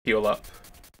heal up,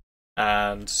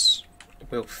 and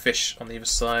we'll fish on the other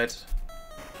side.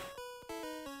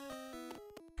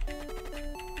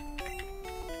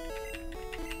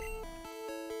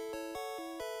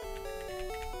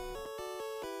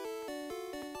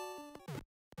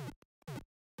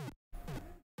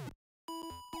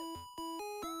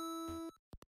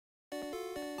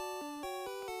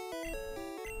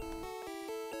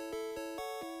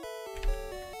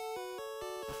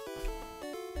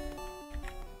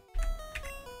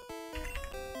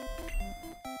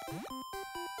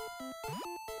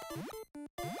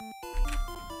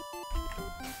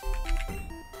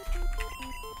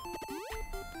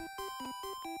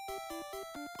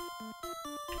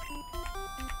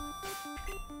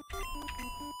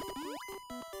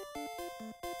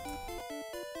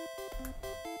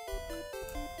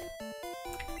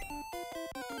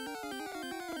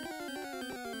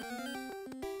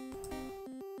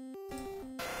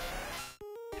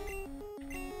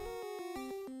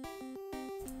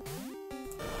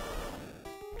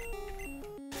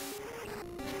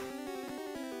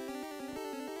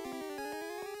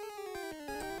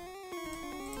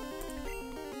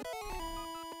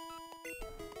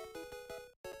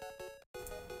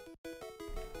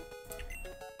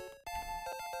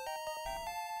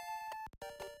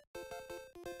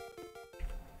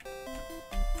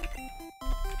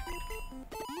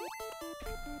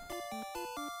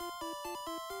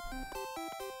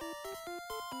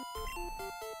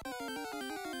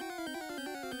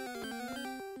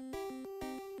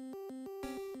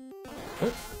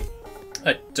 Oh,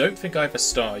 I don't think I have a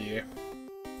star you.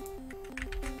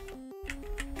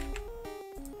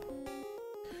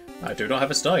 I do not have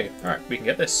a star you. Alright, we can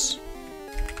get this.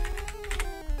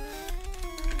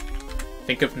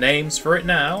 Think of names for it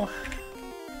now.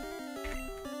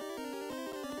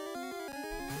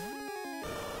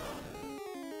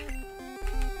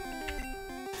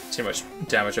 See how much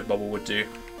damage a bubble would do.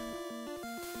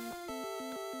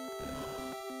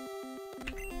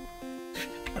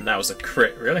 And that was a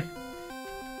crit, really?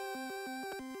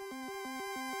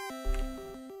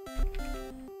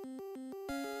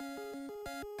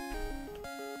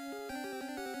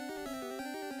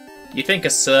 You think a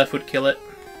surf would kill it?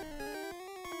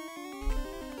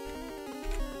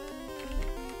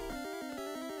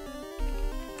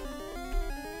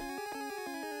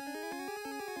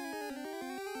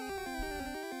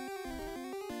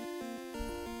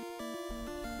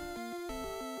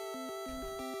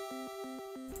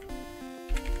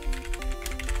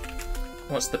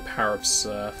 What's the power of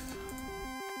Surf?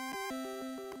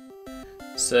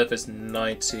 Surf is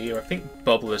 90, or I think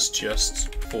Bubble is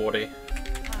just 40.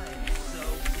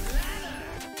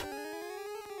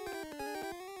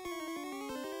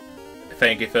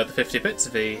 Thank you for the 50 bits,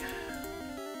 V.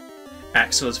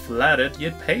 Axel is flattered,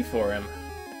 you'd pay for him.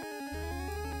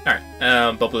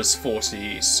 Alright, Bubble is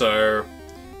 40, so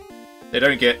they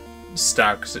don't get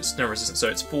stabbed because it's no resistance, so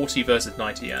it's 40 versus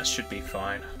 90, yeah, it should be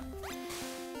fine.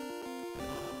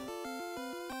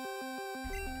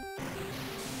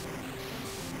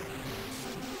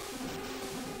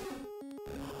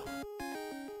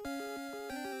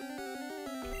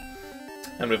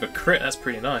 And with a crit, that's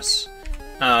pretty nice.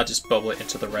 Just bubble it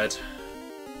into the red.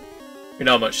 You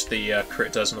know how much the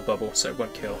crit does on the bubble, so it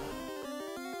won't kill.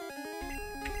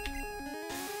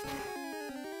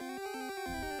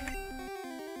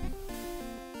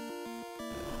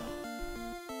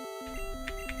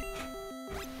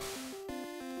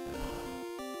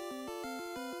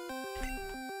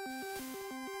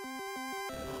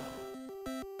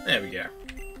 There we go.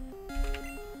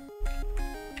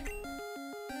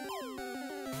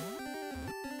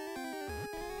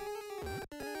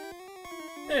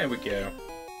 There we go.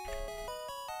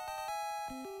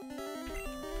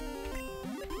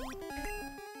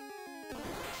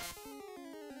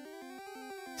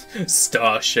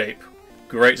 Star shape.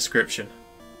 Great description.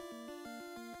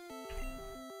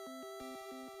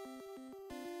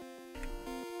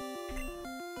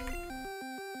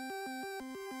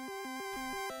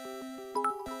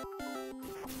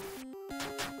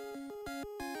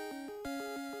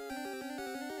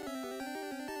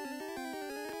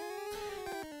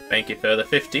 Thank you for the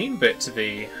 15 bits,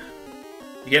 V. You're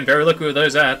getting very lucky with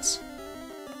those ads.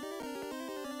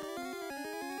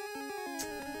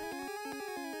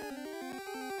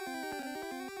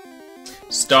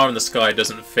 Star in the Sky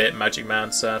doesn't fit Magic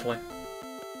Man, sadly.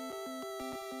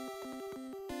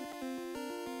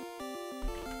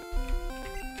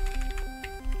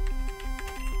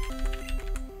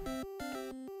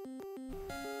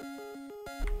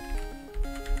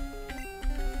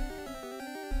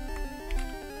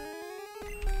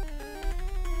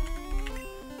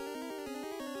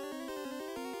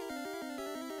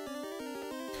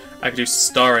 I could do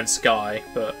Star and Sky,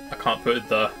 but I can't put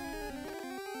the...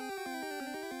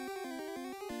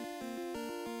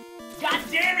 God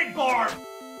damn it, Barb!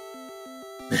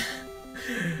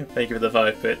 Thank you for the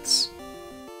 5 bits.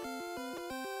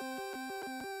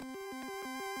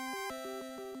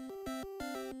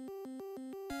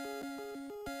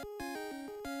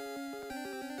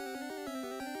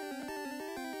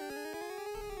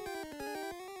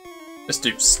 Let's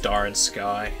do Star and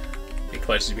Sky. Be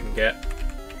close as we can get.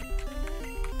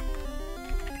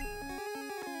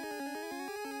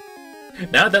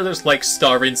 Now that looks like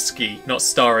Starinsky, not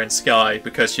Star and Sky,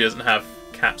 because she doesn't have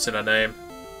caps in her name.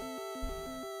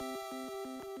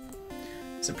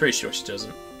 So I'm pretty sure she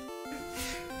doesn't.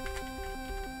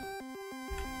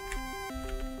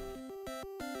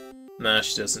 No,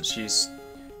 she doesn't. She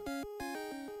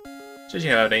doesn't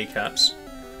have any caps.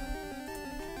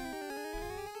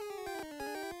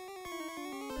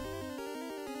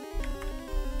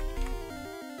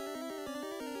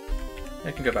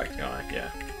 I can go back to the eye,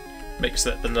 yeah. Makes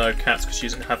that the no caps because she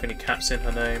doesn't have any caps in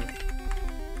her name.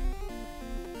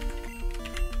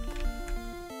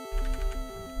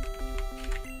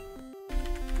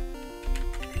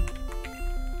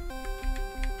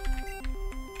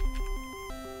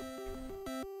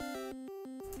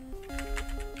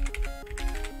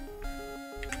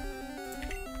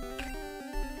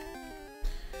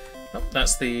 Oh,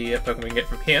 that's the Pokemon we can get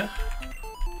from here.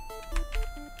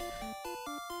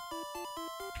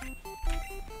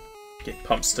 Get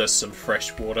Pumpster some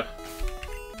fresh water.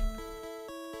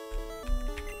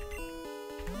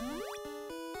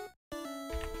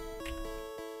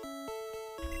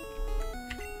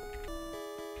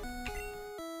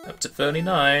 Up to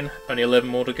 39. Only 11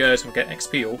 more to go, so we'll get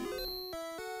XP all.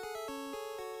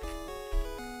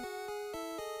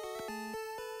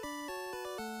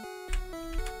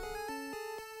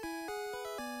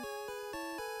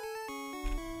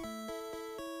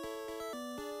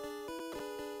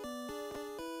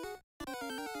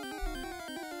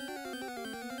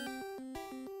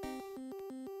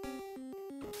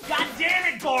 God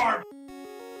damn it, Barb!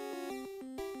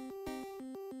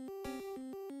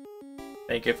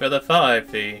 Thank you for the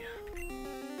 5V.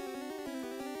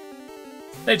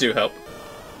 They do help.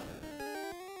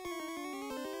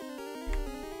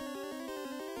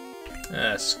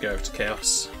 Let's go to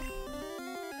Chaos.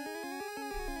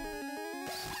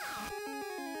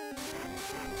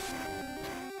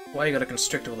 Why you gotta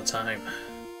constrict all the time?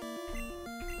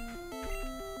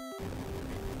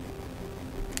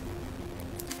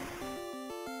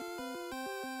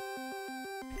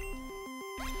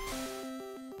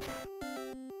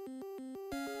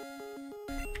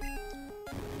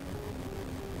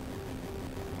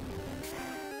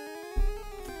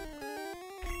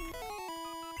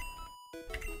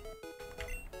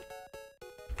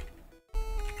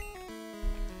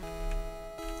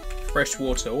 Fresh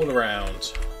water all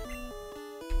around.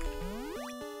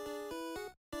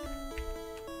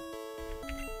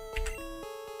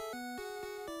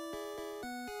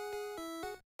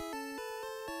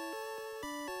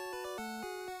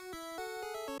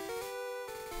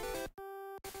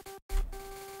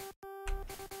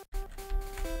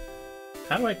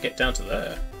 How do I get down to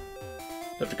there? Do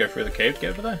I have to go through the cave to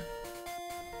get over there?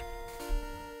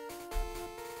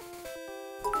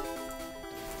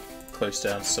 Close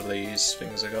down some of these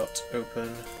things I got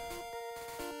open.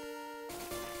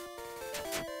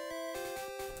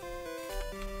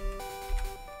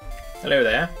 Hello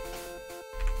there.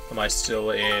 Am I still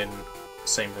in the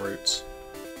same route?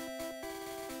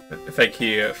 Thank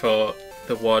you for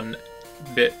the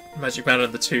 1-bit Magic Man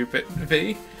and the 2-bit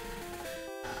V.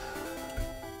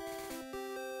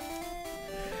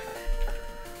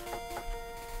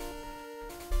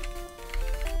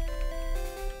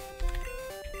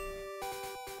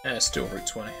 Still Route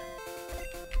 20.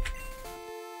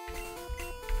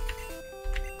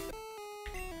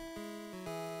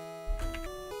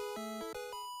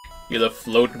 You love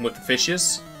floating with the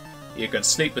fishes? You can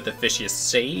sleep with the fishes,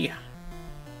 see?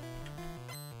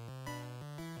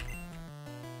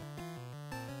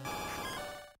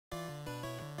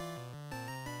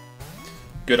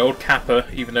 Good old Kappa,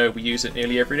 even though we use it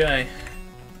nearly every day.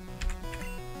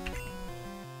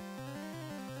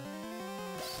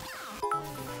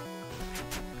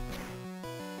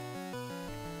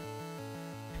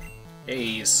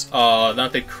 A's. Oh, now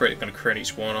they're gonna crit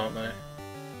each one, aren't they?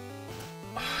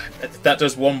 If that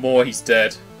does one more, he's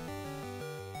dead.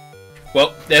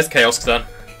 Well, there's Chaos done.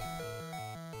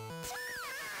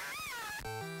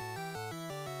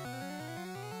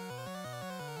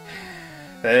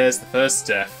 There's the first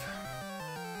death.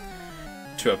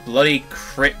 To a bloody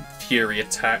crit fury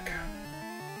attack.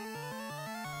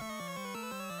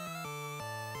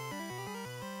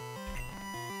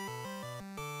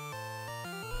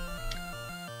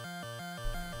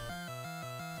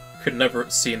 Could never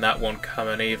have seen that one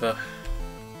coming either.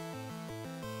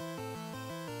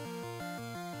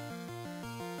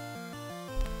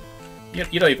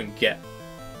 You don't even get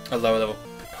a lower level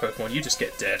Pokemon, you just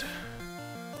get dead.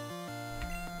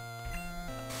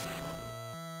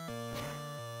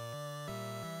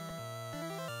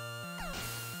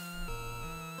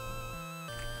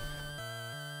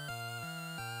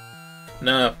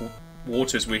 Nah,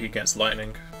 water is weak against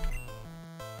lightning.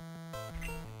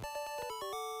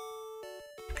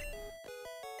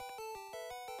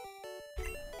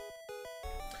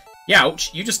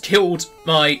 Youch, you just killed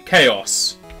my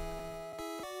Chaos.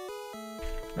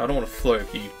 I don't want to float,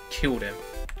 but you killed him.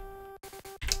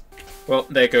 Well,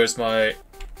 there goes my...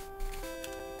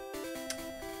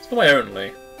 It's not my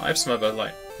only. I have some other,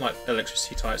 like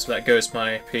electricity types, but that goes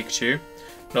my Pikachu.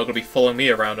 Not going to be following me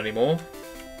around anymore.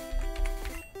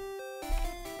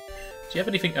 Do you have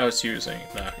anything else using?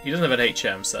 No, he doesn't have an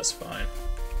HM, so that's fine.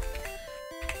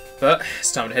 But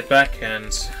it's time to head back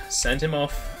and send him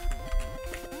off.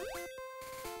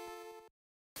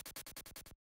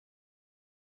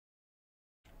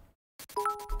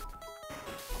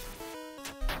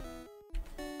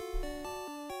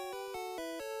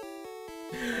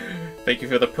 Thank you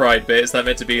for the pride bit. Is that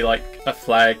meant to be like a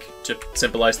flag to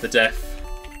symbolise the death?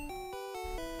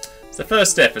 It's the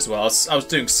first death as well. I was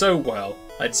doing so well.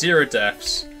 I had 0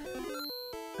 deaths.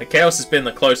 And Chaos has been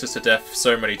the closest to death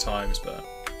so many times, but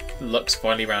luck's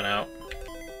finally ran out.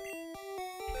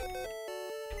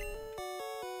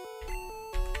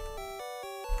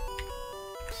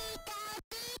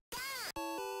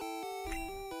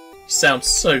 You sound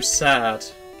so sad.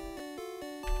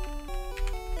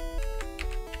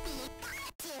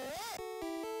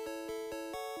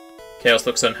 Chaos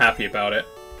looks unhappy about it.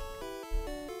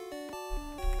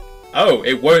 Oh,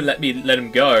 it won't let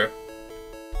him go.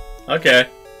 Okay.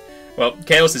 Well,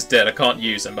 Chaos is dead. I can't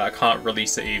use him, but I can't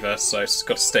release it either, so it's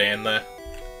got to stay in there.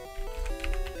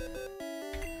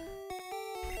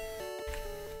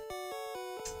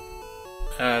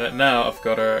 And now I've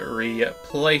got to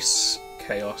replace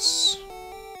Chaos.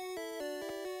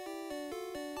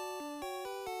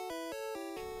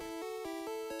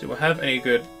 Do I have any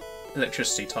good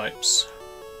electricity types?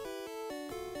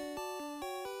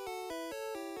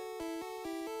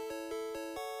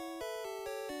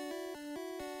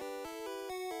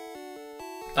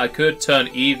 I could turn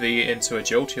Eevee into a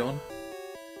Jolteon,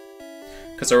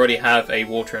 because I already have a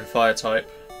water and fire type.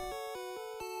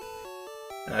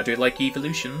 And I do like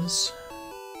evolutions.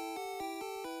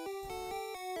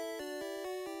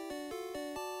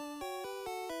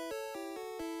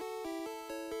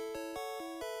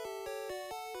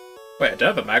 Wait, I do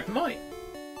have a Magnemite?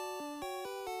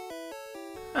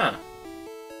 Huh.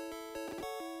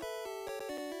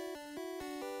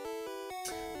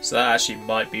 So that actually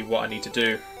might be what I need to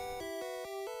do.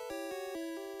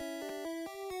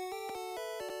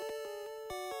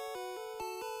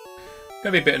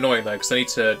 Gonna be a bit annoying though, because I need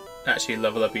to actually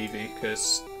level up Eevee,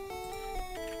 because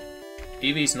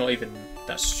Eevee's not even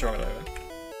that strong at the moment.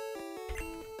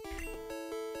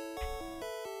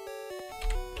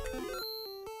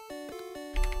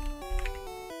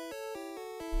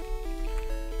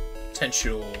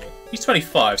 Potential. He's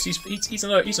 25, so he's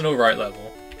an alright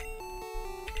level.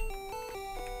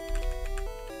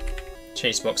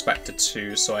 Change the box back to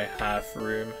 2 so I have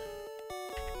room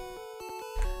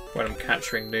when I'm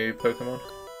capturing new Pokemon.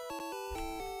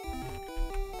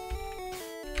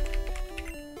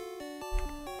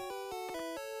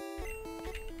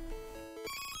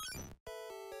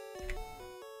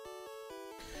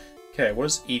 Okay, what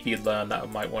does Eevee learn that I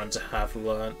might want him to have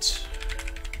learnt?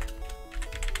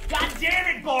 God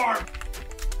damn it, Barb!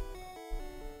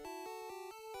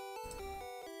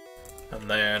 And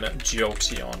then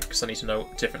Jolteon, because I need to know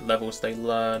what different levels they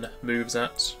learn moves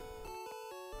at.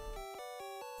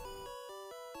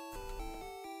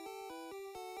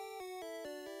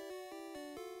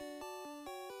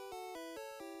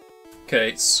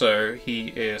 Okay, so he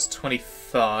is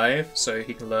 25, so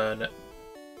he can learn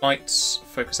Bites,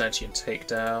 Focus Energy, and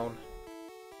Takedown.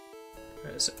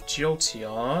 Whereas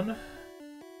Jolteon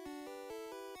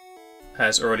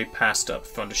has already passed up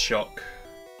Thunder Shock.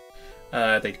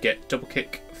 They'd get Double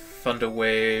Kick, Thunder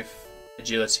Wave,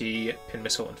 Agility, Pin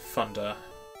Missile, and Thunder.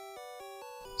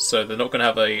 So they're not going to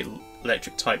have a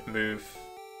electric type move.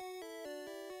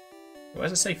 Why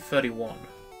does it say 31?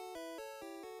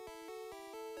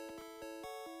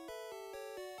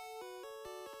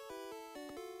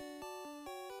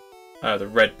 The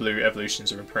red-blue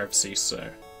evolutions are in parentheses, so...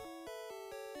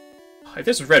 If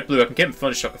this was red-blue, I can get him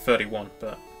Thunder Shock at 31,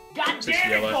 but... God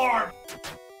damn it, Barb!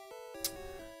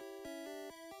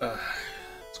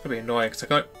 It's gonna be annoying, because I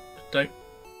can't... don't...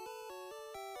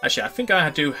 Actually, I think I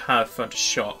do have Thunder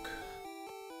Shock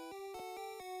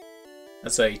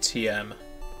as a TM.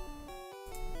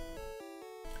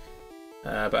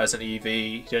 But as an EV,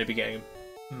 you'd only be getting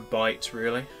Bite,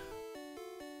 really.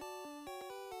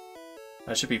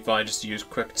 That should be fine just to use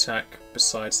Quick Attack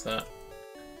besides that.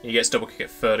 He gets Double Kick at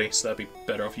 30, so that'd be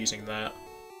better off using that.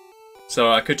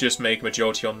 So I could just make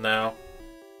Jolteon now.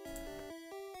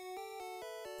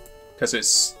 Because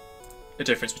it's the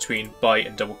difference between Bite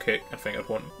and Double Kick. I think I'd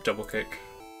want Double Kick.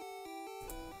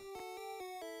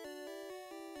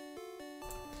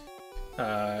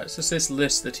 So this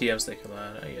list the TMs they can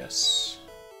learn, yes.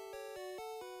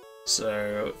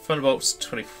 So Thunderbolt's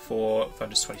 24,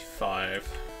 Thunder's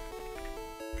 25.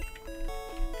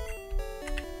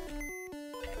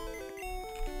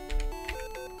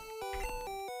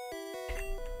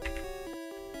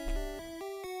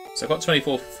 So I've got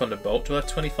 24 for Thunderbolt. Do I have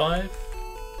 25?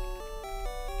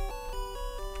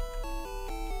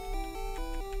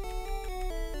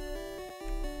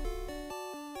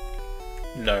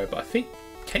 No, but I think...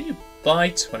 Can you buy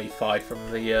 25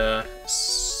 from the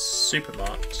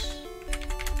supermarket?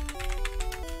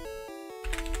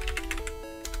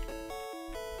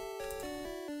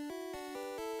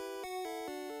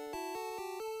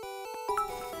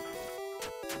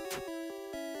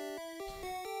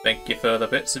 Thank you for the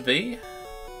bits, V.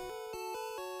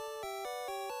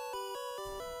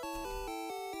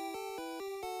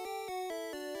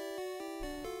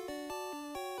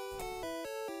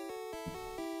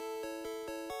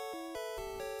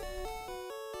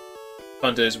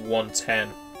 Thunder is 110,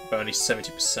 but only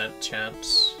 70%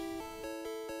 chance.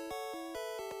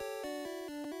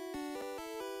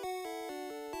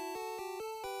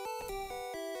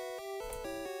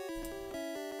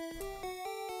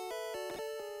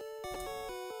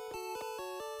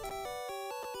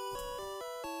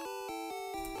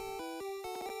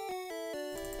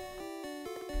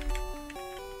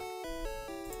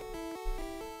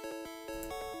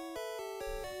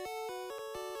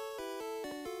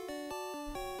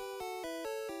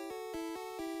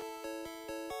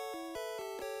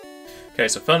 Okay,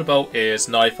 so Thunderbolt is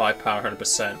 95 power,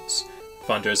 100%.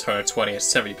 Thunder is 120 and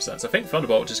 70%. So I think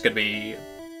Thunderbolt is going to be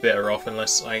better off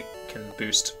unless I can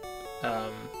boost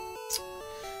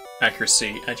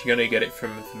accuracy. And you're going to get it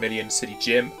from the Vermilion City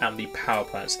Gym and the power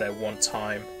plants there one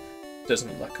time. Doesn't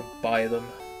look like I can buy them.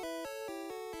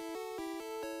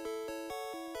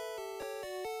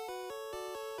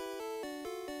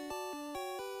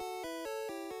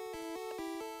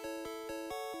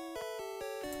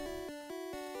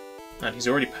 And he's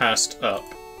already passed up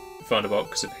Thunderbolt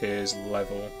because of his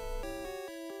level.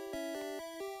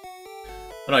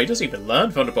 Oh no, he doesn't even learn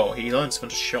Thunderbolt, he learns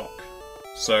Thunder Shock.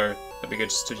 So that'd be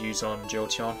good just to use on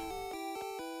Jolteon.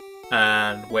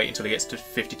 And wait until he gets to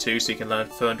 52 so he can learn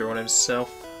Thunder on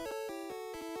himself.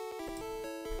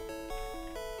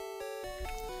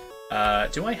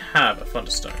 Do I have a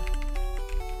Thunderstone?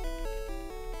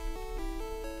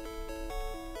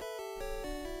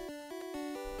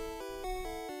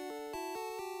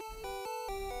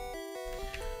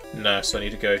 No, so I need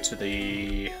to go to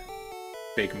the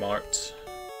big mart.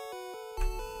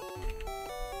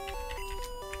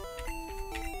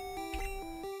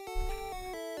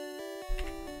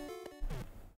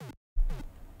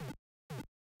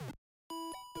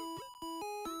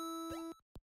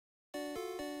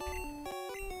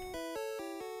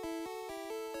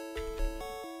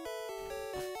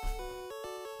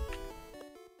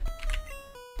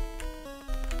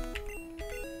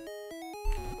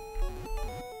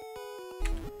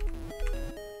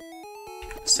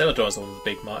 Celador's on the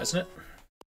big mart, isn't it?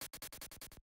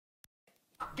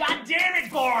 God damn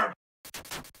it, Barb!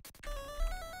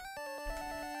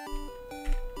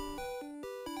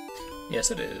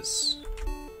 Yes, it is.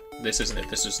 This isn't it.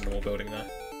 This is a normal building there.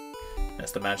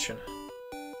 That's the mansion.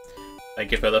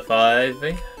 Thank you for the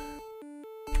 5.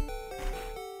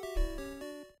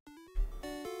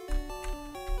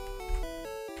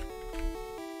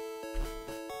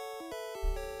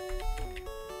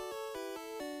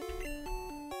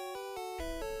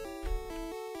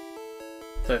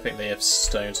 I don't think they have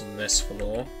stones on this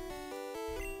floor.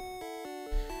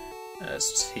 As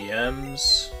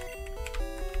TMs.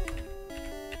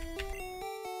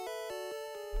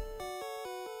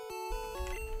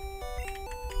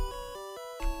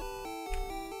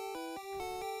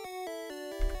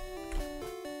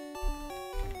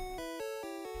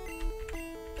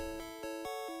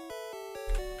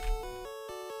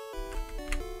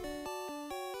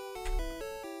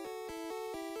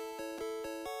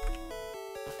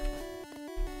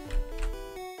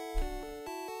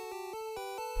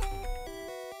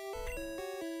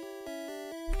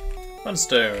 One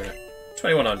stone.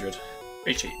 2100.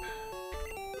 Very cheap.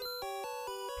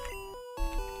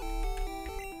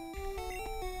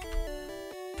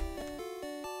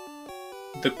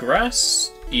 The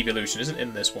grass evolution isn't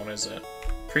in this one, is it?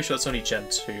 Pretty sure that's only Gen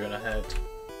 2 and ahead.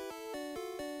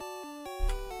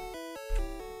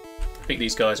 I think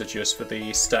these guys are just for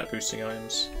the stat boosting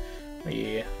items.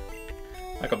 Yeah.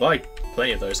 I can buy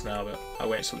plenty of those now, but I'll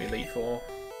wait until the Elite 4.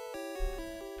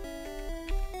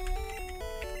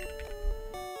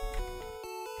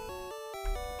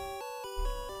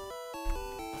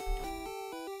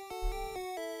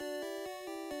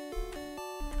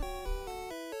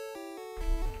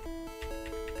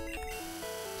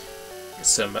 Get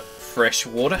some fresh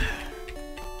water.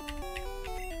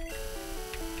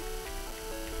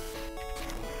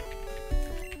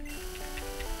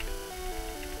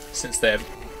 Since they're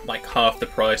like half the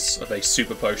price of a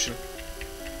super potion,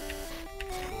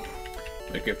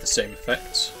 they give the same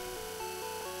effect.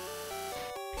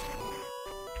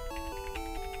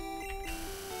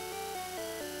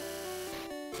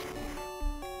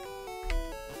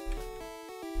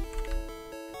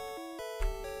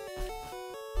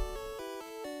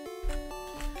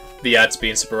 The ads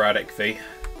being sporadic, V.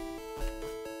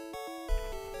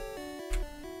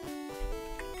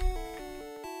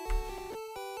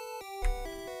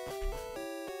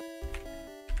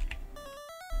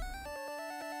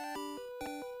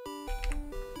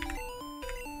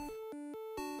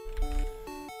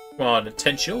 One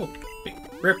potential.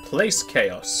 Replace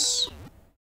chaos.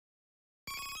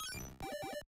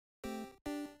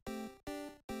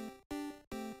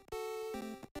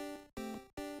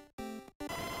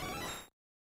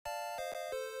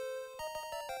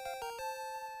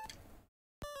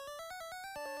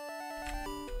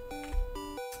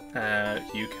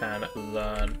 You can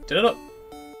learn. Did I not?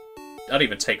 I'd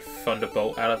even take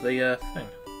Thunderbolt out of the thing.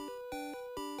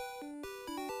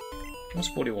 What's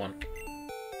 41?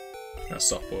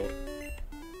 That's softboiled.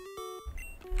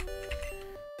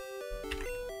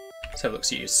 Let's have a look,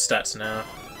 see your stats now.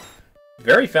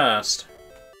 Very fast.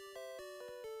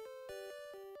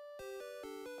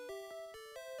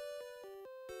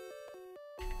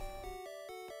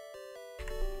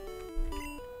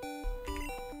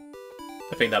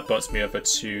 I think that bumps me over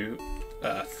to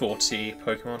 40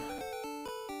 Pokemon.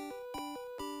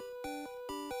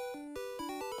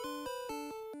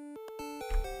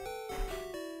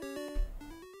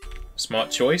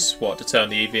 Smart choice. What, to turn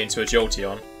the EV into a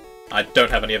Jolteon? I don't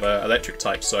have any other electric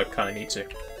types, so I kind of need to.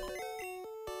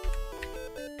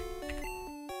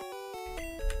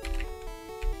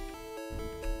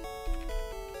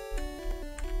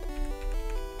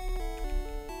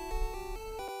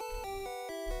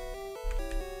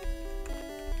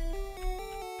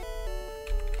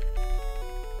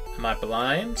 Am I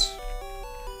blind?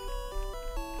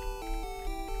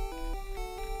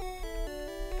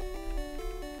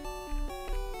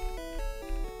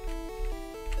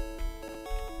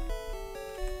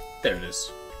 There it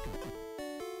is.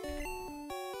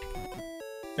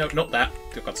 No, not that.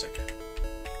 For God's sake.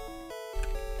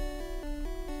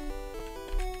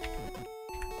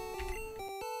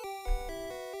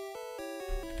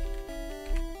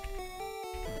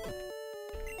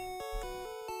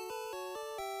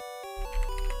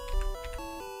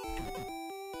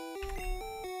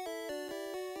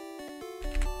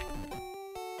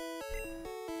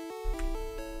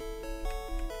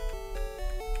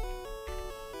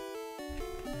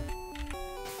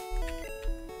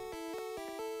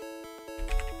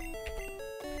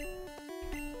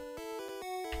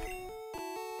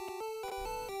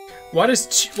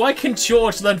 Why can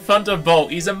George learn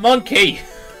Thunderbolt? He's a monkey!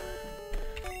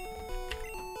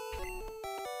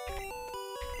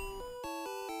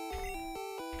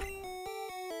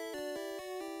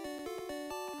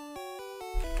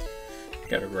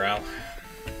 Get a growl.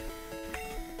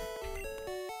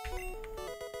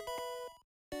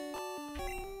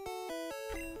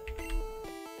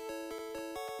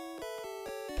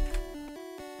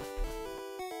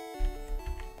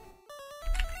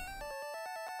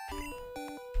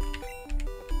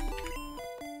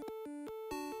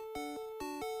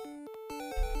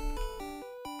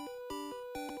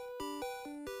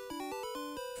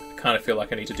 I kind of feel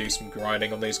like I need to do some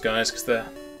grinding on these guys because they're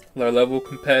low level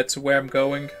compared to where I'm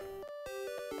going.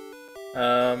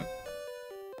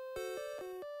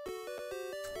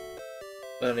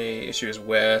 Only issue is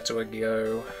where do I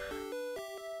go?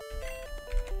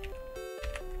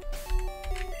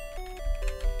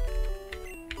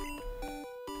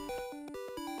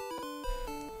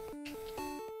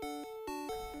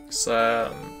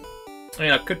 So, I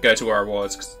mean, I could go to where I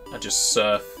was because I just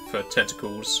surf for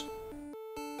tentacles.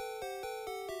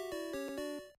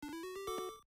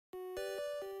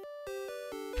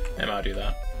 I might do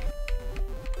that.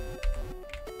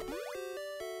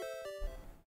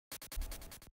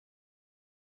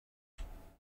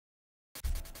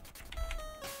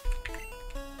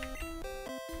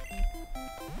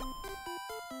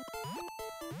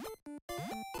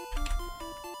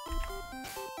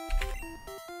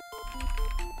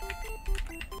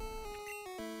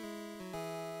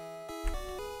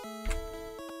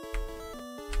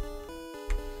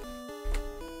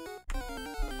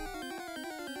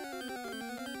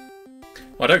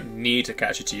 Well, I don't need to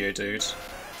catch a Geodude,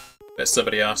 but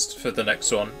somebody asked for the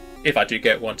next one, if I do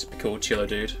get one, to be called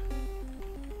Chilladude.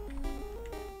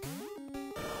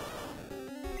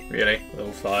 Really?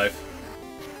 Level 5.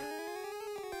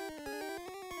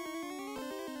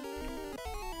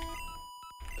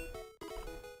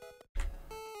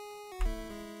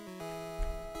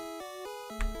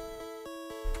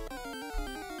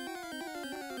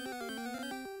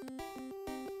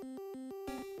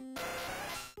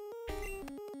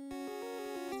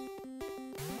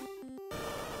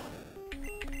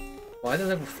 Why are they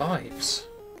level 5s?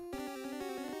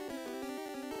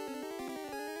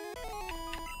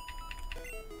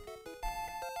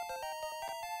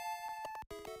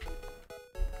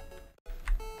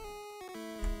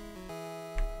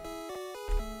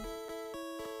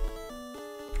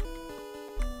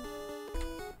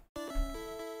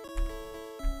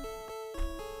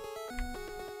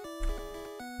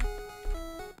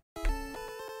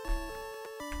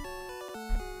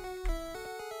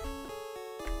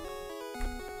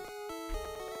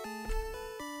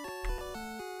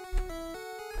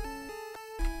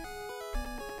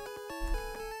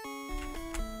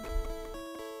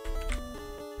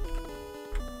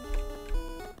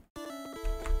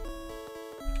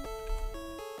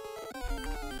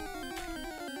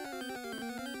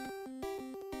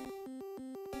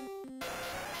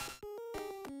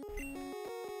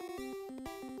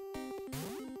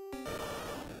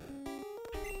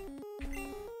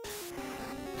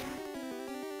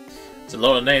 There's a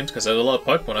lot of names because there's a lot of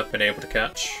Pokemon I've been able to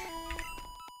catch.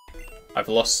 I've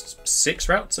lost 6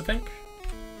 routes, I think.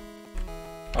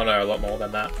 Oh no, a lot more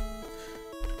than that.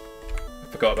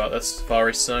 I forgot about this Far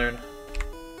East Zone.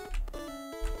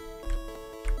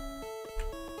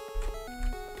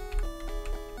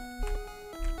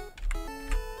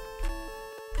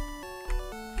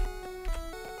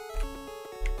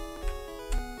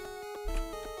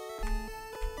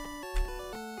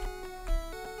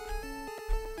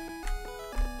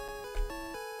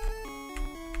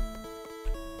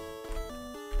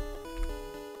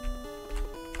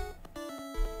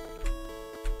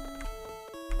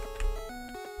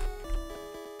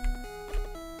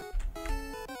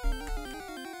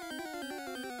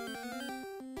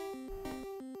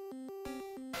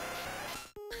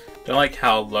 I don't like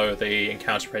how low the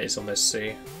encounter rate is on this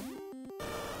sea.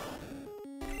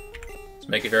 It's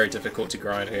make it very difficult to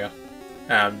grind here.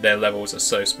 And their levels are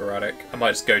so sporadic. I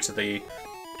might just go to the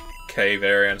cave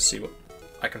area and see what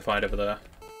I can find over there.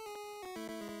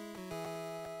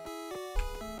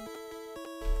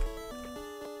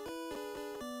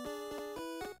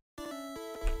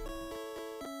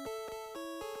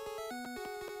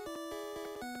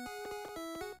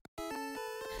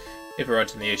 If we're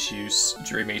into any issues,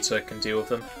 Dream Eater can deal with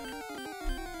them.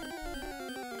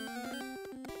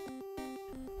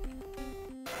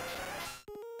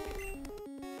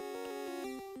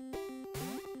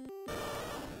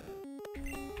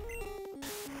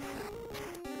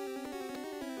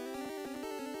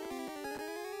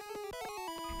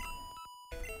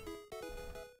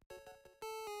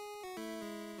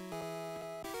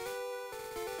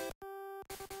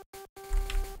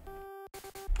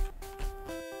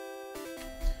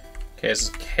 Okay, this is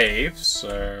a cave,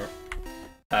 so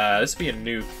this would be a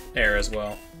new area as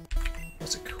well.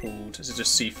 What's it called? Is it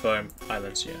just Sea Foam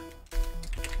Islands? Yeah.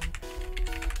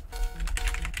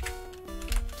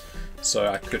 So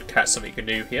I could catch something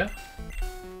new here.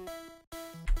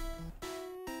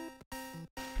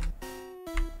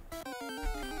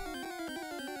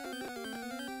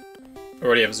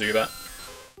 Already have a Zubat.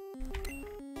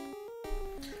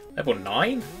 Level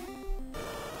 9?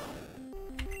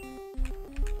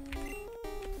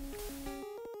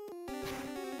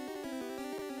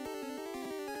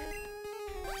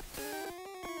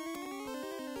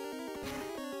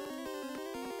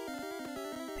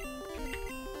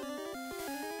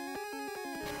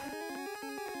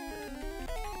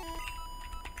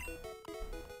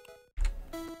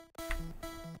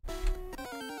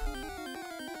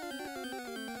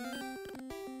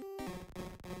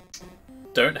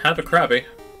 Don't have a Krabby.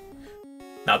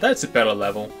 Now that's a better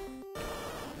level.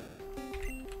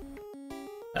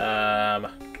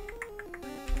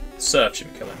 Surf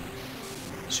shouldn't kill him.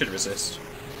 Should resist.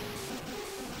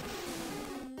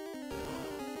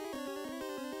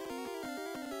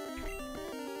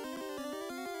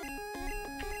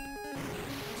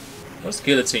 What does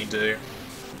Guillotine do?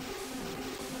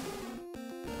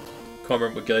 Can't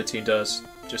remember what Guillotine does.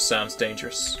 Just sounds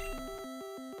dangerous.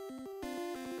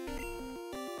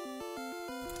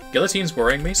 Guillotine's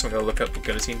worrying me, so I'm gonna look up what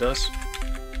Guillotine does.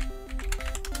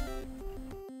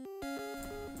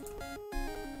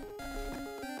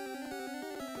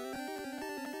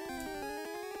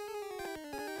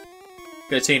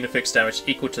 Guillotine inflicts damage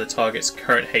equal to the target's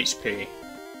current HP.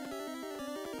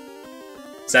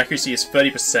 Its accuracy is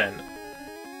 30%.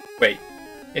 Wait,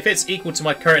 if it's equal to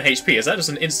my current HP, is that just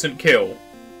an instant kill?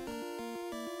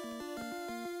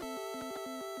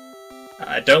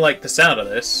 I don't like the sound of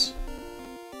this.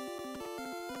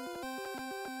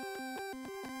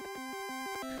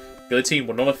 Guillotine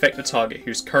will not affect the target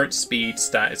whose current speed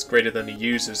stat is greater than the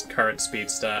user's current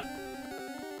speed stat.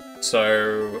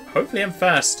 So, hopefully I'm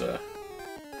faster.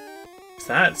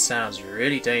 That sounds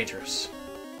really dangerous.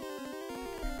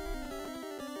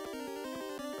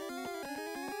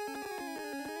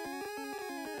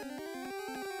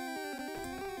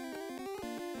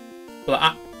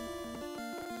 Well,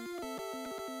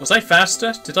 was I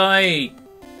faster? Did I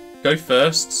go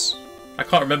first? I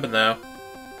can't remember now.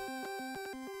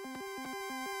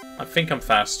 I think I'm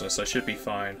faster, so I should be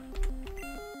fine.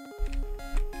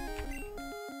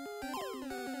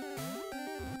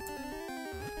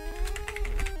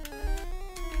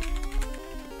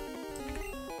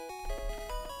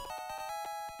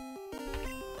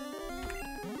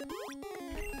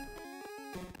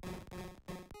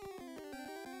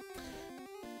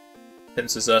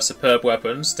 Pincers are superb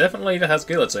weapons. Definitely that has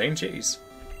Guillotine, jeez.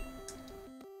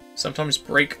 Sometimes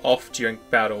break off during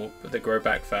battle, but they grow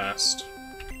back fast.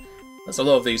 There's a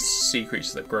lot of these sea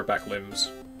creatures that grow back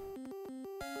limbs.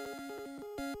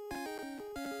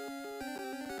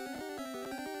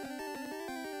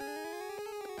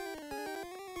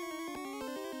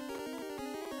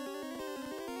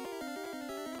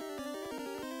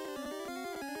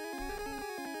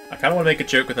 I kind of want to make a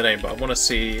joke with the name, but I want to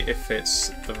see if it's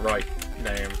the right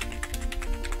name.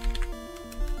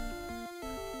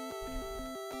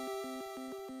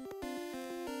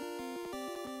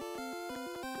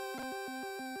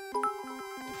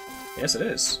 Yes, it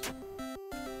is.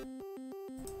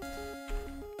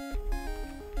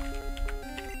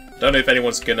 Don't know if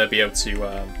anyone's gonna be able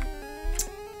to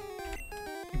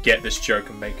get this joke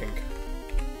I'm making.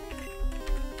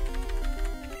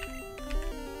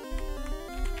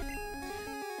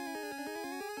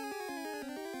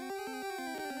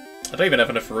 I don't even have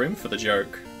enough room for the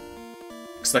joke,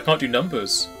 because I can't do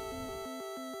numbers.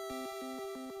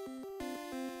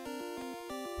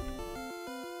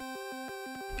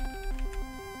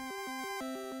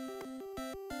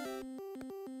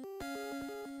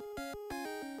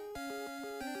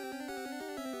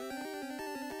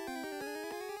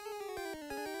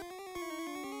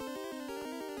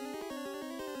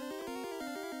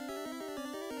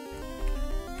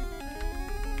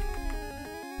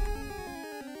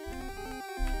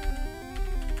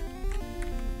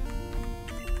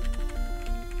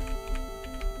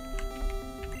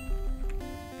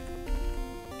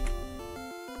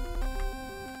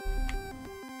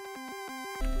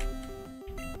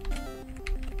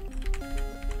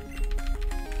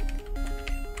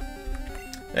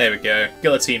 There we go.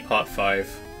 Guillotine Part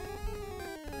 5.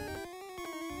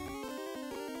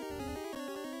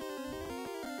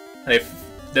 And if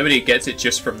nobody gets it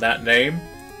just from that name,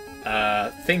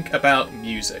 think about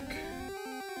music,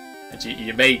 and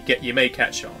you may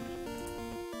catch on.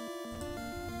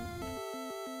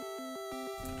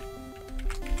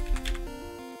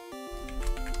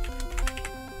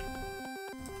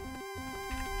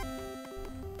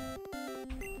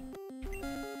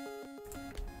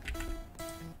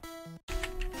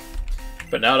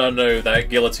 But now that I know that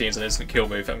Guillotine's an instant kill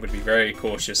move, I'm going to be very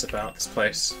cautious about this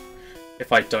place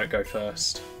if I don't go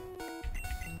first.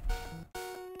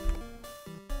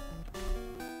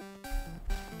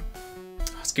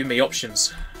 It's giving me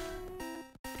options.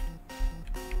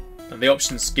 And the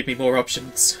options give me more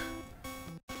options.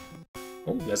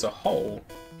 Oh, there's a hole.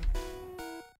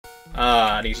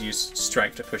 Ah, I need to use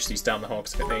strength to push these down the hole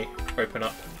because it may open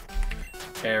up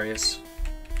areas.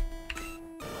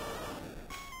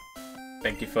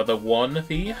 Thank you for the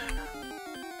 1V.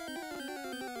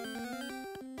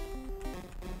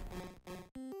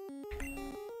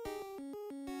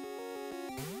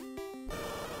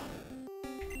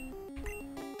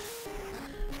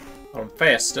 I'm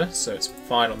faster, so it's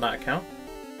fine on that account.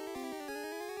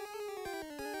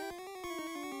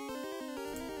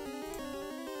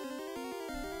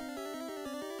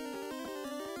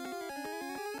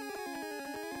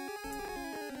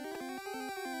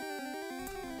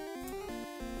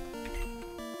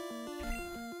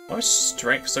 Why is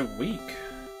strength so weak?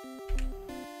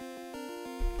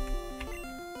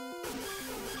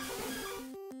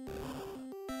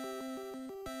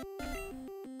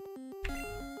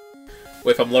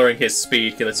 Well, if I'm lowering his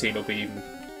speed, Guillotine will be even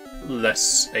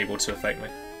less able to affect me.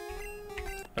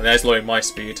 And there's lowering my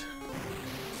speed.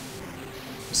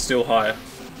 It's still higher.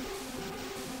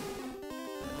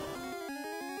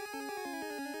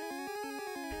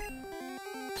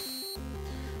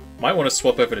 Might want to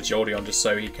swap over to Jolteon just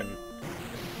so he can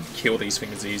kill these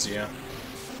things easier.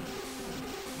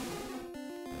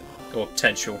 Or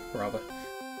potential, rather.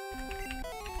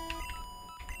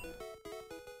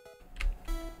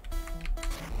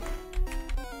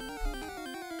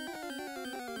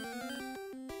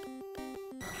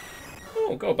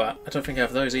 Oh, Golbat. I don't think I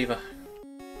have those either.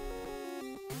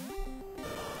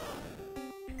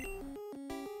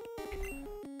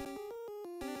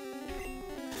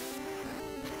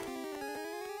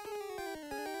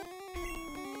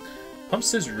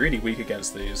 Pumpster's really weak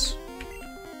against these.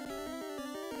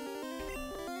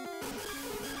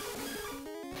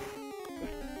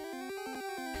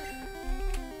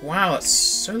 Wow, that's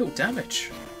so little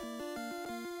damage.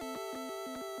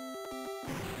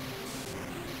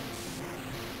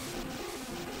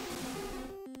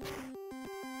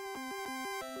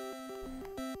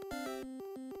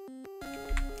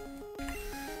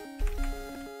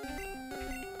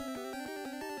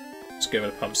 Give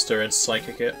it a Pumpster and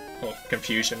Psychic it. Or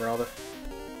Confusion, rather.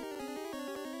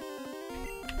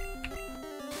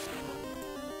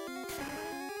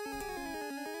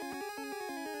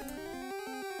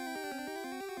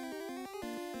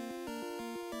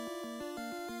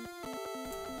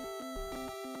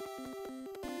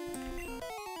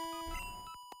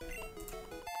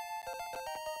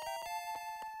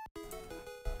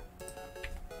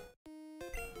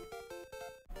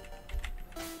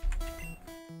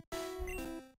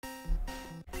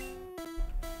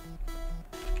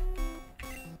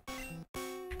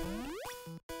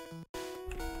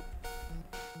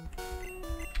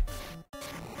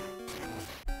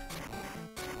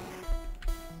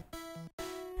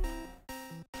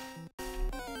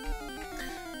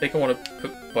 I think I want to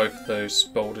put both of those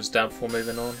boulders down before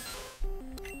moving on.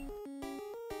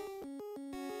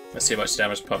 Let's see how much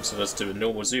damage Pumpster does to a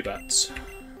normal Zubat.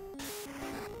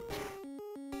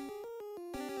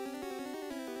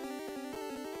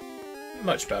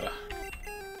 Much better.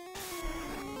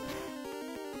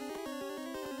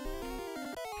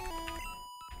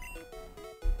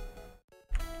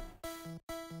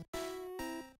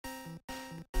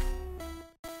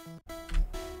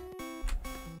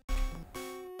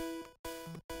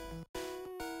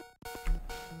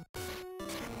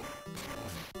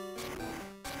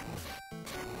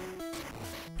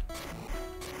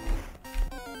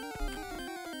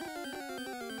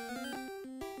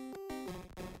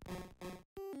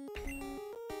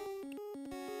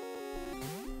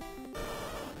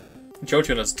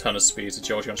 Jolteon has a ton of speed, so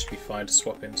Jolteon should be fine to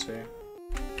swap into.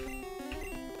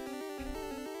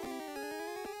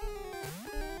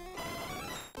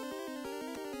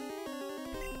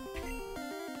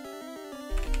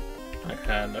 I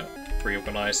can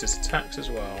reorganize his attacks as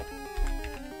well.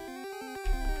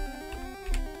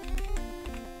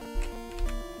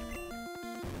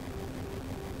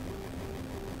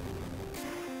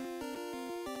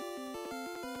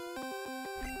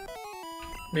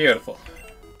 Beautiful.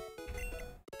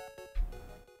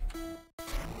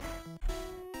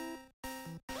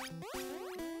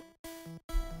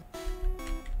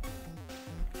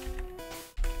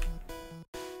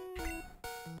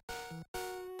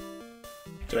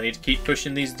 Do I need to keep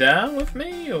pushing these down with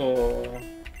me, or...?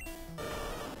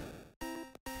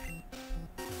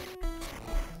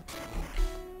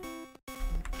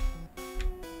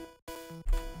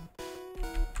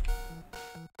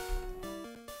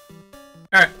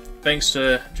 Alright, thanks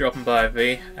for dropping by,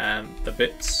 V, and the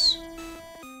bits.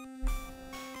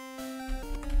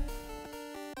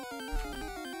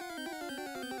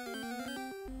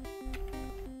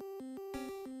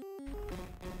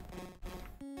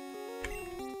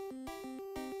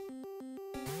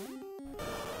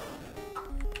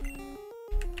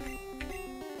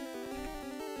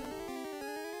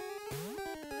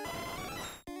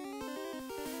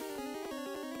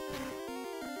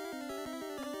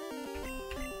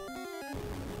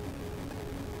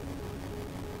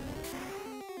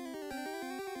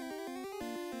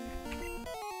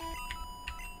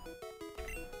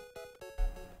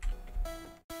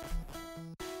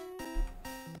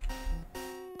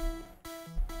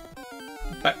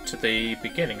 Back to the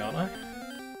beginning, aren't I?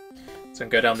 So I can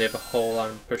go down the other hole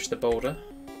and push the boulder.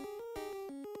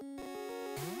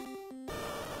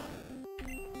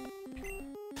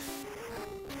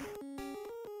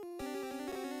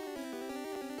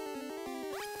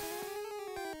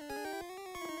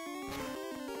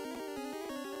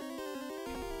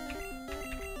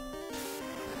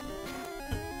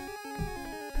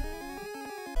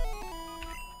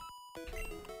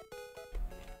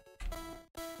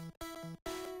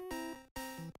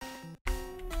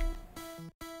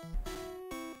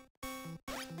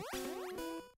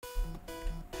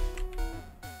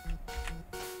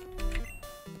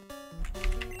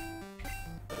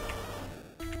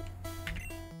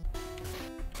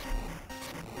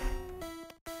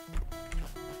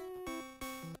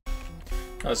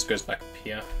 Oh, this goes back up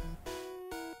here.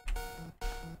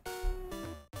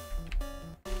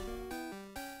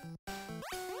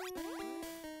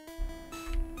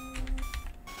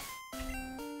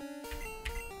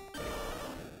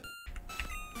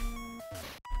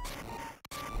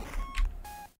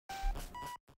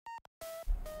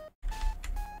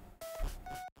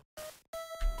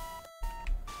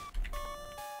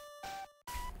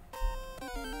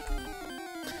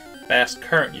 Fast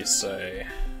current, you say?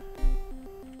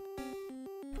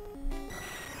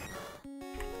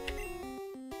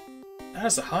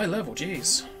 That's a high level,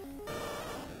 jeez.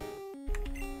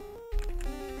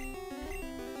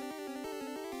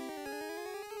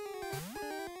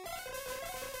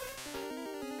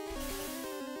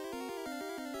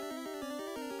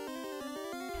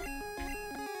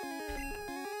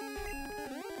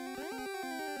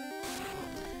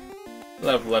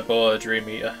 Level up all the Dream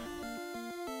Eater.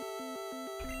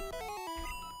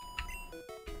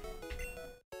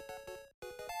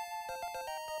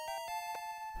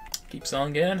 Keeps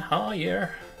on getting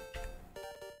higher.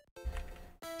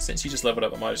 Since you just leveled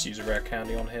up, I might just use a rare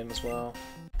candy on him as well.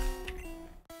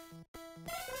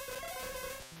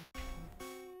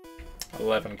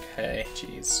 11k,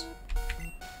 jeez.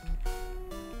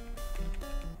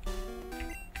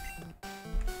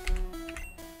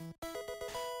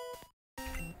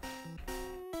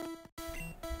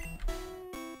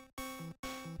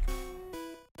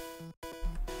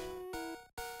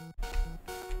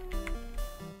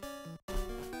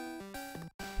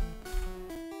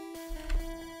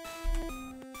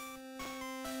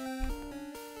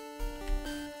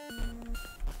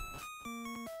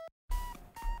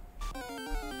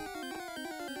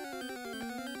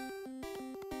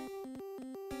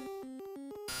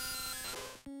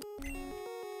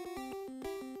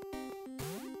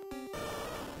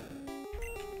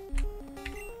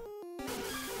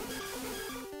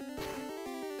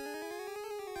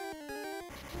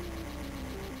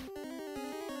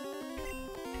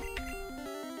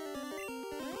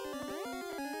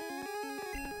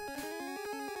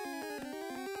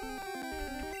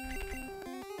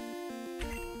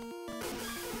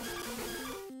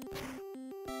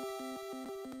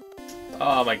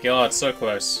 Oh my god, so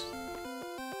close.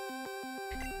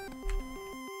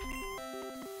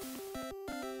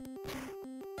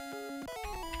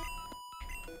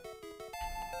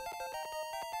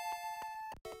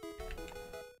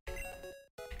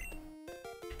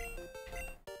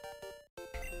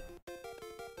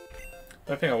 I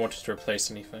don't think I wanted to replace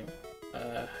anything.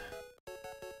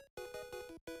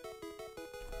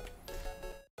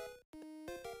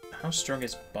 How strong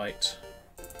is Bite?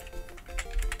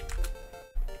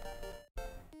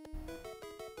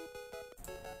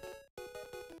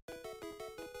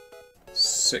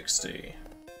 60.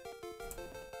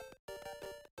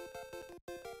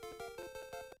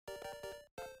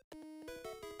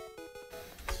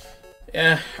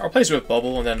 Yeah, I'll replace it with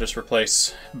Bubble and then just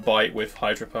replace Bite with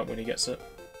Hydro Pump when he gets it.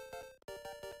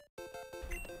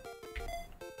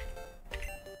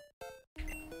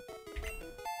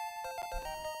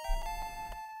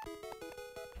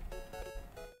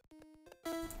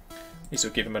 At least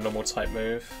we'll give him a normal type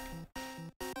move.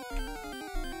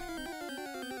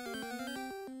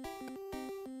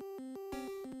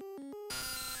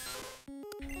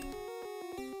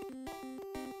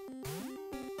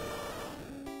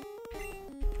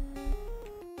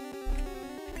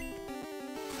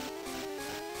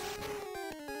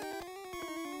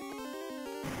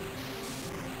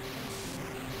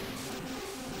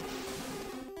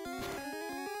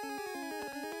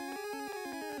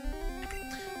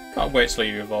 Can't wait till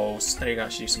he evolves, then he can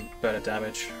actually do some better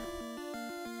damage.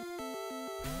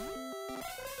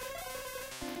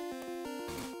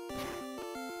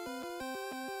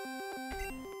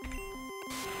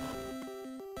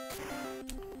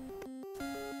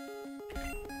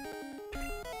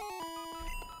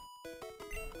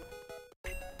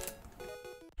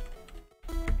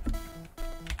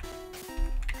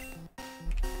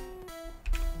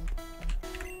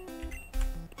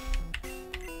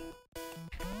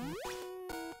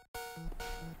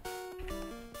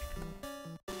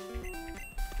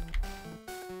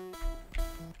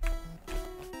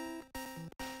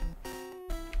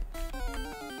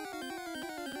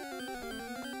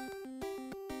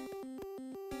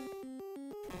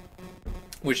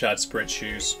 Wish I had sprint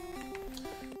shoes.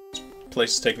 This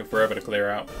place is taking forever to clear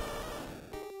out.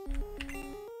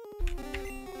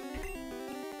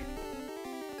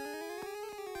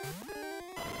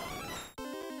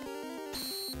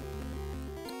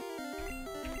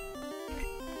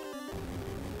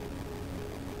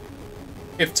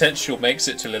 if Tenchiel makes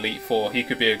it to Elite Four, he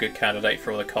could be a good candidate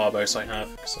for all the Carbos I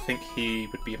have, because I think he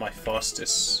would be my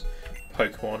fastest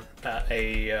Pokemon at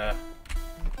a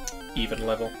even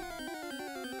level.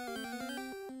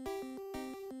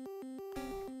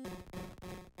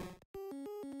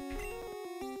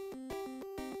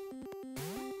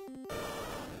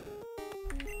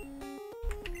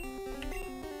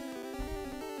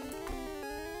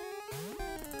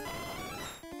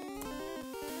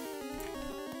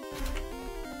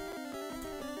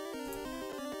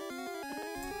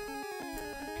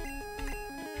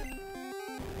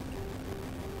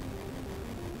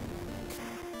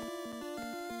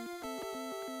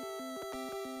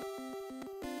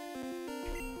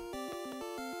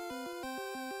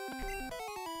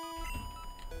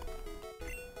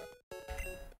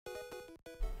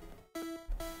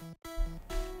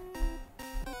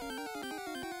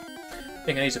 I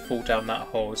think I need to fall down that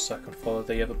hole so I can follow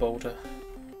the other boulder.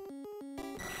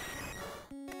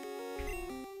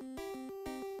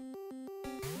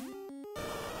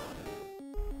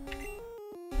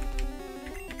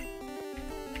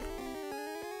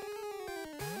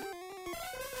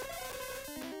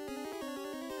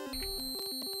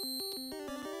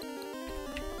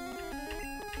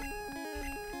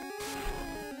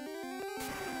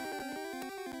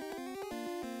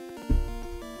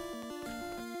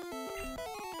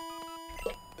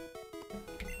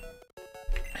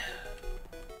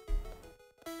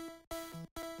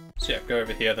 So yeah, go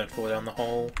over here, then fall down the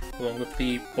hole along with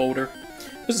the boulder.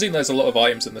 Doesn't seem there's a lot of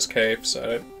items in this cave, so I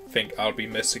don't think I'll be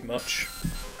missing much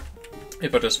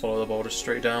if I just follow the boulder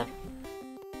straight down.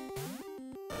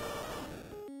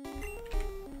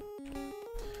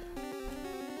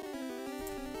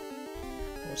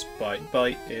 What's bite?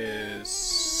 Bite is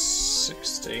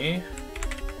 60.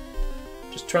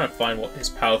 Just trying to find what his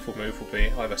powerful move will be.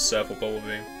 Either Surf or Bubble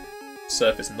Beam.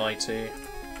 Surf is 90.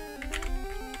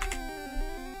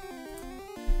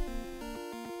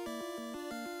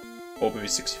 Or maybe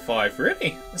 65.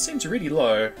 Really? That seems really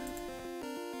low.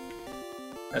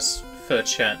 That's third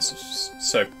chance.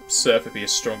 So Surf would be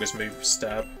his strongest move with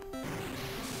Stab.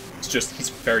 It's just he's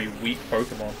a very weak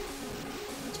Pokemon.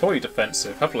 It's probably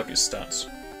defensive. Have a look at his stats.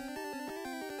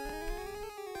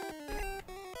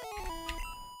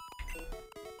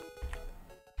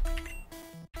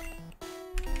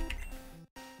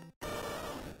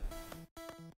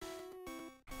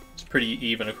 Pretty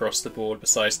even across the board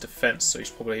besides defense, so he's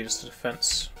probably just a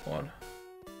defense one.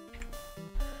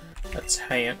 A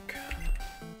tank.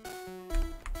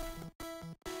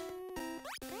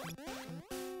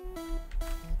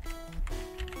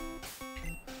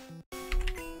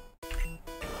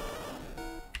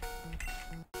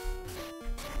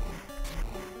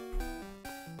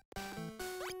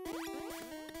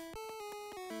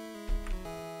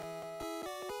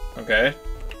 Okay.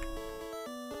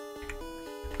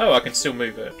 Oh, I can still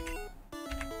move it.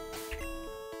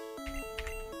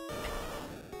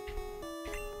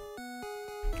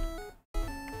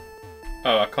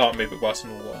 Oh, I can't move it whilst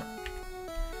in water.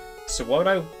 So why would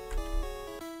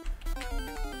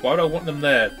I want them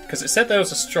there? Because it said there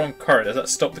was a strong current. Does that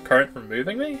stop the current from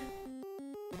moving me?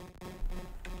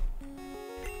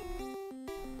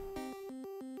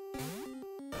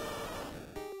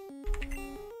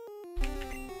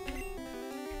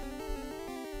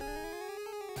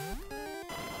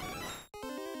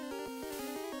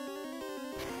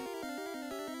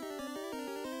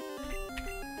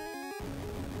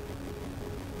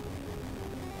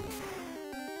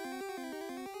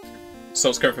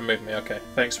 Salt's current from moving me. Okay,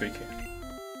 thanks, Riku.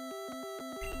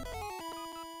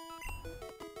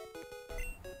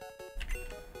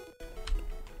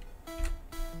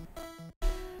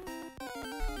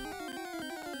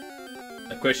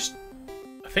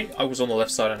 I think I was on the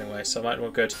left side anyway, so I might as well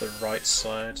go to the right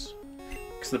side.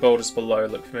 Because the boulders below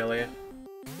look familiar.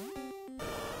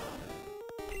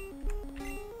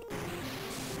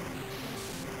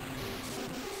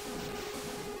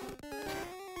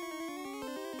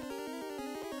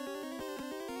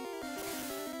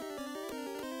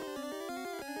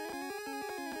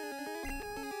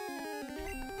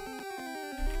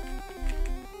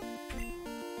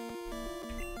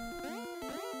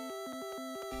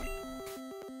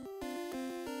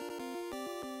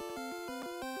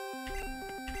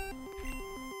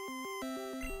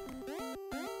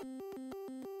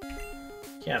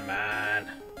 Yeah, man.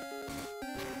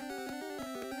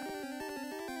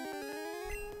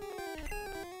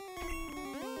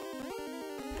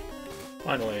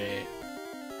 Finally.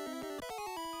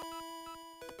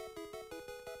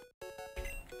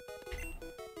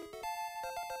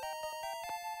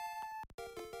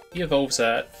 He evolves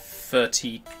at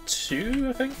 32,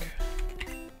 I think.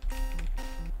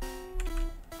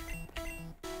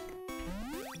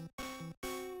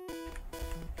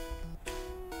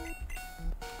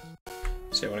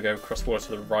 So I want to go across water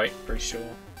to the right, pretty sure.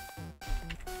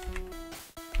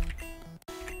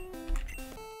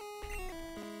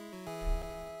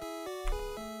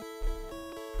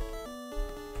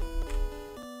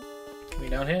 Are we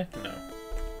down here? No.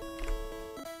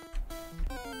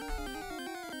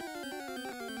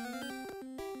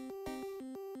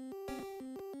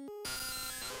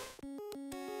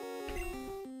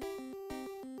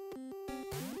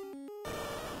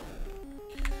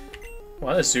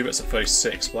 Why are the Zubats at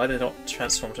 36? Why are they not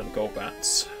transformed into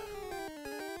Golbats?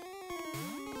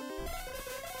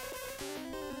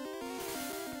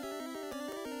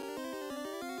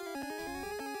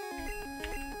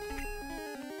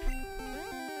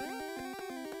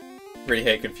 Really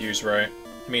hate Confuse Ray.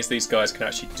 It means these guys can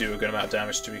actually do a good amount of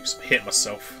damage to me because I hit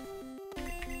myself.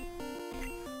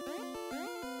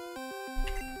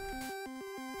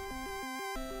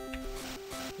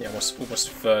 Yeah, almost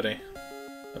 30.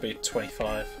 That'll be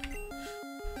 25.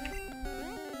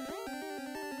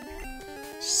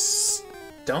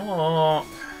 Stop!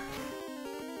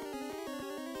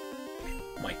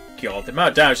 My god, the amount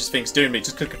of damage this thing's doing me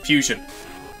just because of confusion.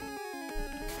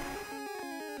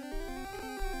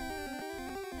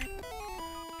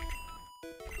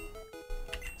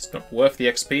 It's not worth the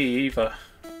XP either.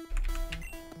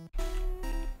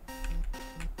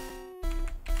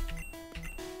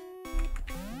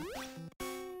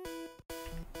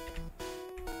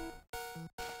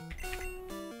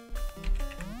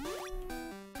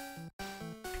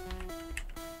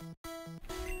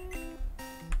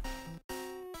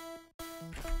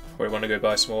 Probably want to go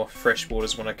buy some more fresh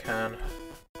waters when I can.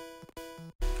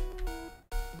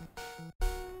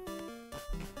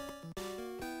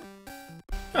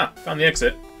 Ah, found the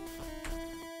exit.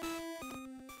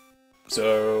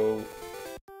 So,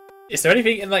 is there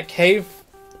anything in that cave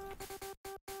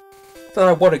that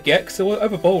I want to get? Because there were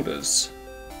other boulders.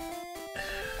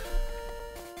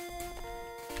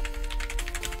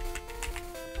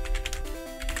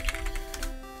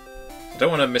 I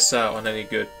don't want to miss out on any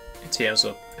good TMs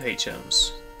or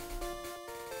HMs.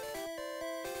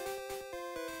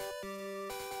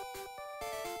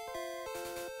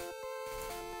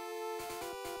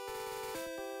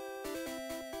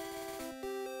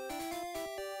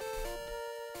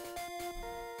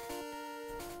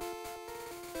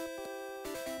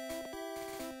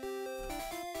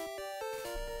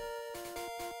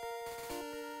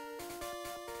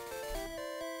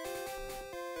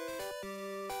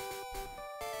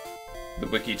 The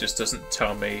wiki just doesn't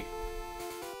tell me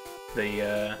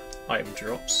the item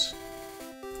drops.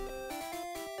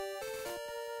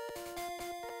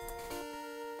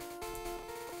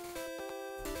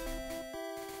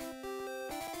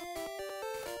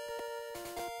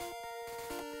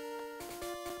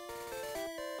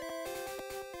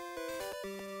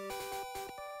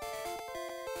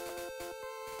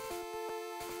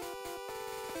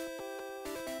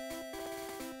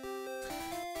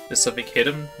 There's something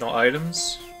hidden, not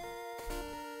items.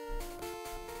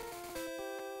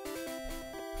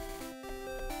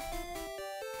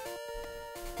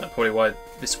 That's probably why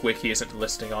this wiki isn't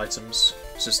listing items.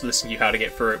 It's just listing you how to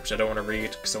get through it, which I don't want to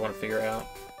read because I want to figure it out.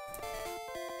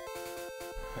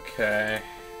 Okay.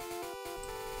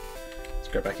 Let's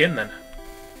go back in then.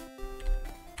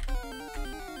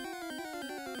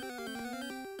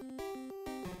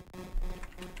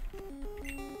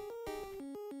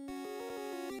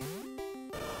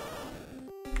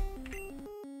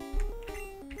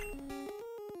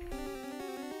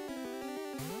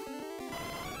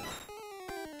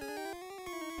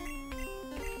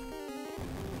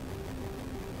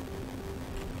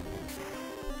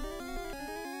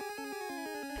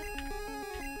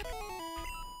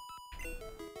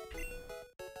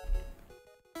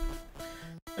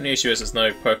 And the issue is there's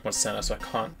no Pokemon Center, so I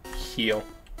can't heal.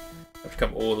 I have to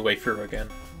come all the way through again.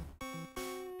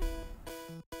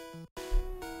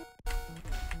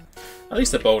 At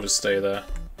least the boulders stay there.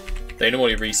 They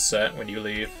normally reset when you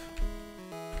leave.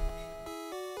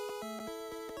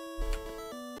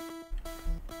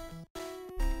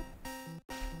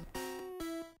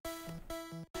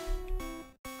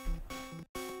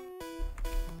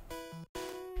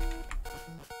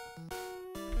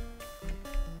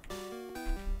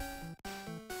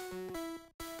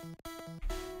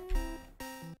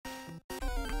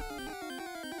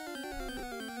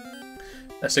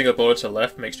 A single boulder to the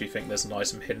left makes me think there's an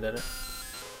item hidden in it.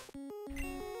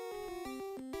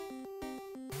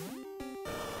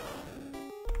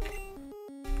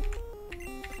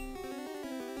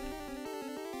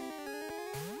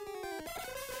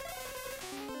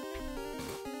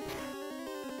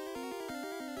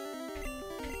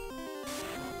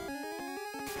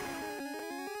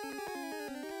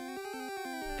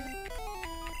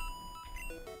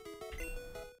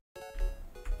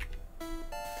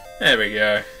 There we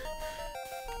go.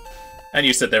 And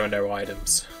you said there were no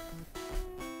items.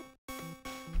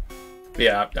 But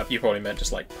yeah, you probably meant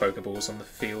just like Pokeballs on the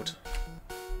field.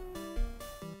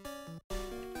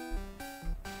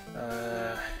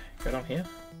 Go down here.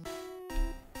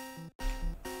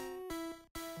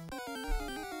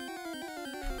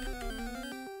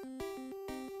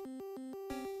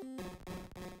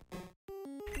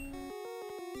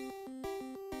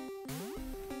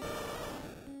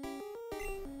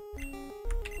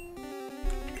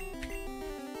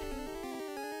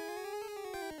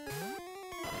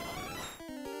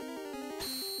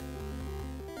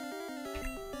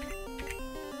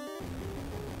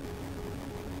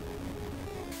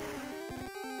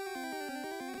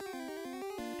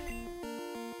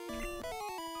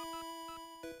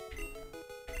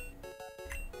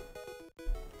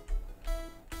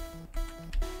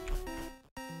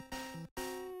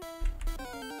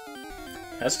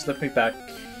 That's just left me back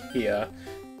here.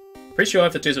 Pretty sure I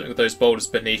have to do something with those boulders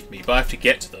beneath me, but I have to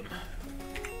get to them.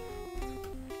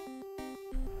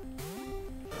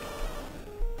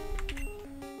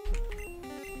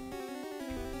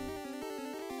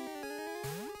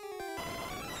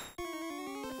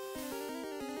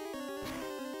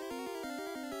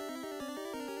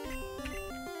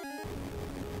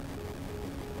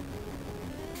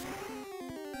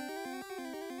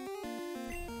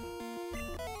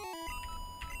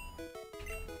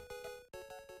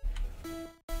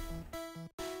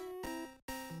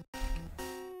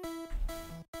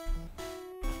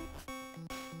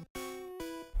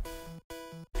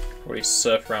 Probably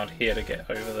surf around here to get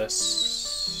over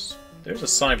this. There's a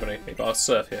sign beneath me, but I'll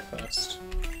surf here first.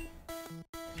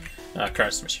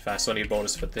 Current's so much fast, so I need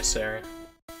boulders for this area.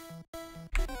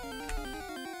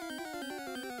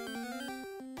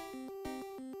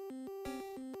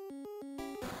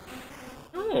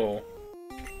 Oh.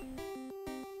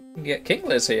 You can get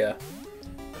Kinglers here.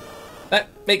 That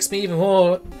makes me even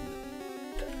more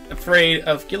afraid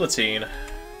of Guillotine.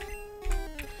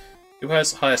 Who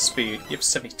has higher speed? You have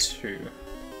 72.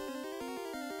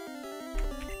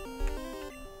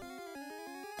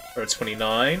 Or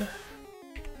 29.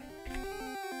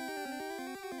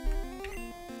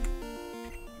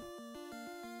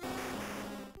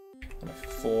 And a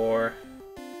 4.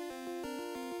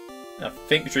 I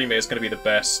think Dreamer is going to be the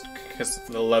best because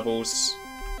of the levels.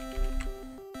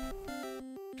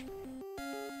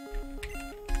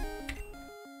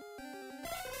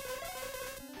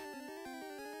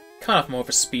 Can't have more of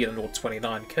a speed than all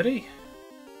 29, could he?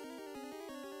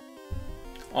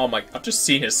 Oh my, I've just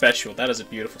seen his special. That is a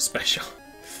beautiful special.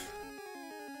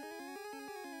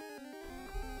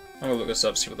 I'm gonna look this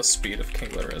up, see what the speed of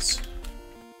Kingler is.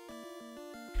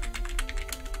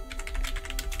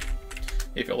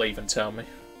 If it'll even tell me.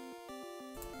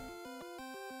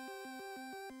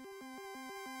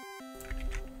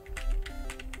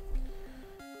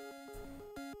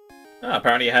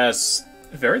 Apparently it has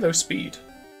very low speed.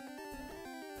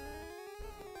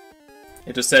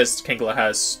 It just says Kingler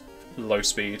has low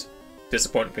speed.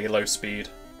 Disappointingly low speed.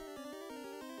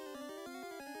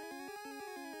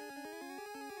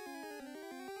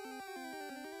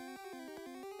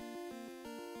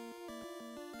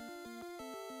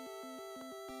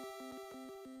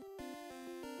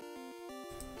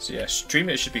 So yeah,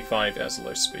 Streamer should be fine if it has a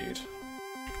low speed.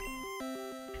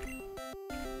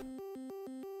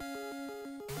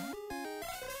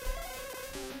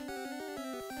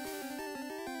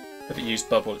 If it used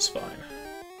Bubble, it's fine.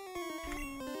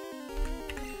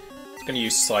 It's going to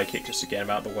use Psychic just to get him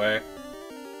out of the way.